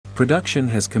Production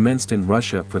has commenced in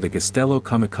Russia for the Gastello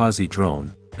kamikaze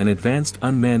drone, an advanced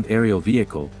unmanned aerial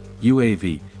vehicle,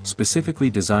 UAV,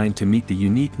 specifically designed to meet the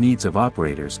unique needs of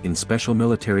operators in special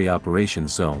military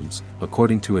operations zones,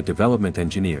 according to a development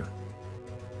engineer.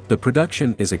 The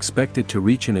production is expected to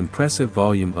reach an impressive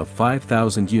volume of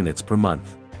 5,000 units per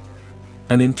month.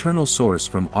 An internal source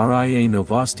from RIA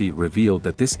Novosti revealed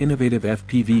that this innovative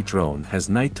FPV drone has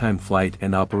nighttime flight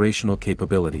and operational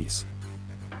capabilities.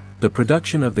 The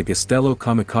production of the Gastello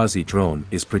kamikaze drone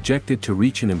is projected to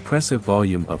reach an impressive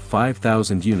volume of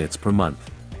 5,000 units per month.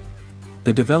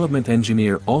 The development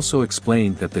engineer also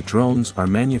explained that the drones are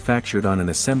manufactured on an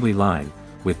assembly line,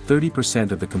 with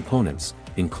 30% of the components,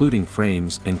 including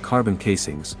frames and carbon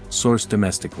casings, sourced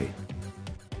domestically.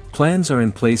 Plans are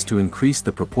in place to increase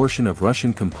the proportion of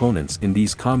Russian components in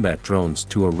these combat drones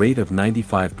to a rate of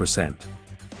 95%.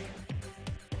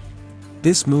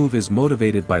 This move is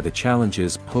motivated by the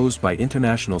challenges posed by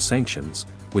international sanctions,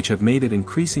 which have made it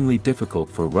increasingly difficult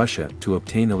for Russia to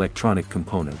obtain electronic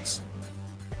components.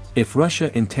 If Russia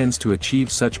intends to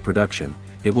achieve such production,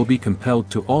 it will be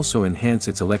compelled to also enhance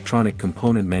its electronic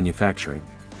component manufacturing.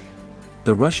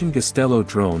 The Russian Gastello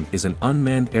drone is an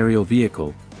unmanned aerial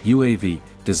vehicle, UAV,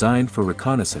 designed for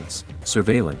reconnaissance,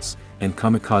 surveillance, and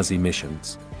kamikaze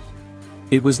missions.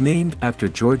 It was named after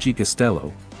Georgy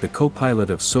Gastello, the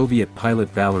co-pilot of Soviet pilot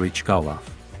Valery Chkalov.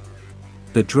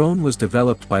 The drone was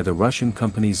developed by the Russian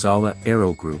company Zala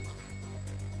Aero Group.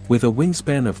 With a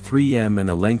wingspan of 3 m and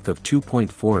a length of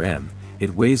 2.4 m,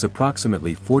 it weighs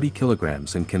approximately 40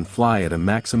 kilograms and can fly at a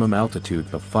maximum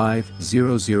altitude of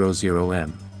 5,000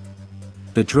 m.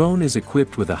 The drone is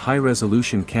equipped with a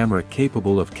high-resolution camera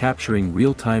capable of capturing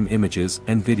real-time images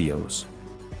and videos.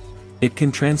 It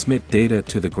can transmit data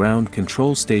to the ground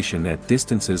control station at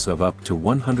distances of up to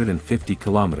 150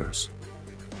 kilometers.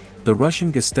 The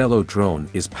Russian Gastello drone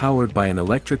is powered by an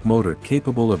electric motor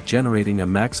capable of generating a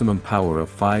maximum power of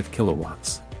 5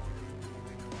 kilowatts.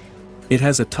 It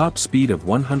has a top speed of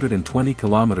 120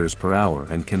 kilometers per hour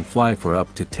and can fly for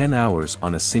up to 10 hours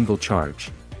on a single charge.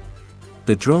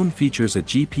 The drone features a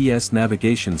GPS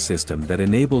navigation system that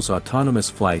enables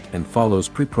autonomous flight and follows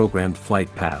pre-programmed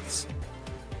flight paths.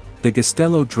 The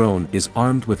Gastello drone is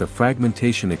armed with a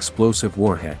fragmentation explosive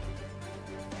warhead.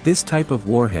 This type of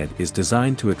warhead is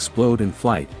designed to explode in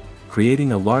flight,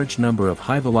 creating a large number of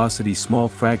high-velocity small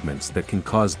fragments that can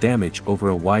cause damage over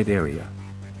a wide area.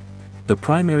 The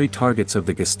primary targets of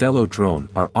the Gastello drone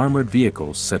are armored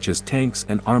vehicles such as tanks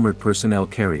and armored personnel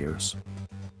carriers.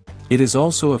 It is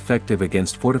also effective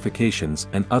against fortifications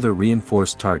and other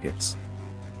reinforced targets.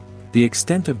 The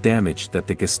extent of damage that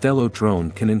the Gastello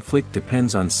drone can inflict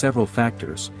depends on several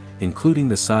factors, including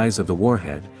the size of the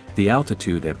warhead, the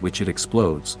altitude at which it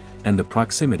explodes, and the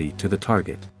proximity to the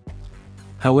target.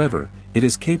 However, it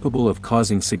is capable of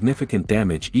causing significant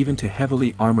damage even to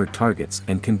heavily armored targets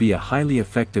and can be a highly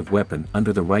effective weapon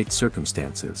under the right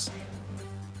circumstances.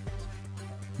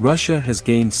 Russia has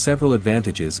gained several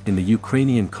advantages in the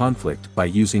Ukrainian conflict by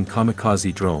using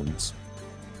kamikaze drones.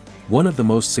 One of the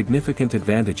most significant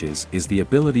advantages is the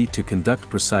ability to conduct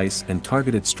precise and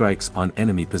targeted strikes on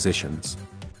enemy positions.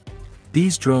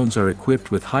 These drones are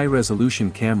equipped with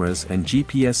high-resolution cameras and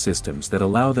GPS systems that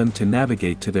allow them to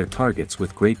navigate to their targets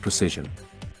with great precision.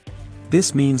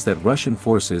 This means that Russian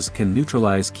forces can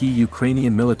neutralize key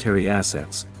Ukrainian military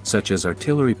assets, such as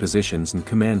artillery positions and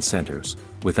command centers,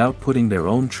 without putting their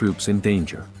own troops in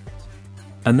danger.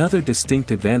 Another distinct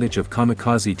advantage of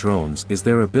kamikaze drones is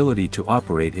their ability to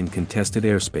operate in contested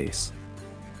airspace.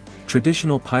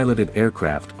 Traditional piloted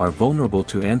aircraft are vulnerable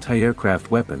to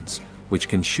anti-aircraft weapons, which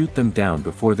can shoot them down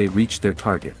before they reach their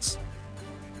targets.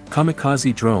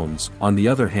 Kamikaze drones, on the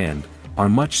other hand, are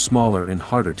much smaller and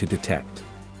harder to detect.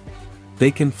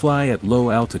 They can fly at low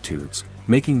altitudes,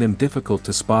 making them difficult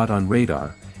to spot on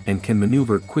radar, and can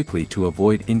maneuver quickly to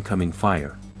avoid incoming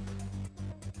fire.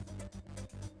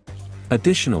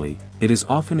 Additionally, it is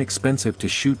often expensive to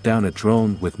shoot down a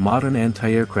drone with modern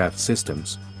anti-aircraft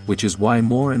systems, which is why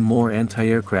more and more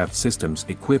anti-aircraft systems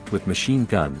equipped with machine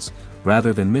guns,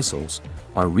 rather than missiles,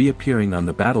 are reappearing on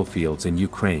the battlefields in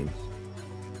Ukraine.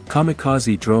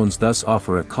 Kamikaze drones thus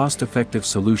offer a cost-effective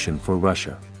solution for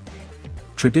Russia.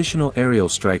 Traditional aerial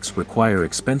strikes require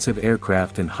expensive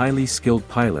aircraft and highly skilled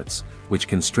pilots, which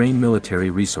can strain military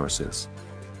resources.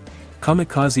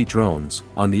 Kamikaze drones,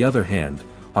 on the other hand,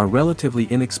 are relatively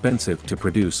inexpensive to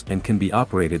produce and can be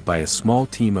operated by a small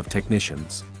team of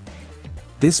technicians.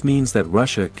 This means that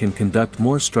Russia can conduct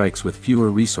more strikes with fewer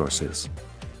resources.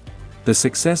 The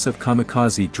success of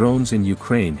kamikaze drones in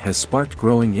Ukraine has sparked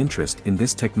growing interest in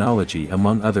this technology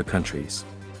among other countries.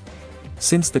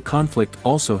 Since the conflict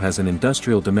also has an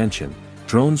industrial dimension,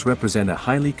 drones represent a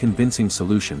highly convincing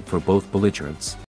solution for both belligerents.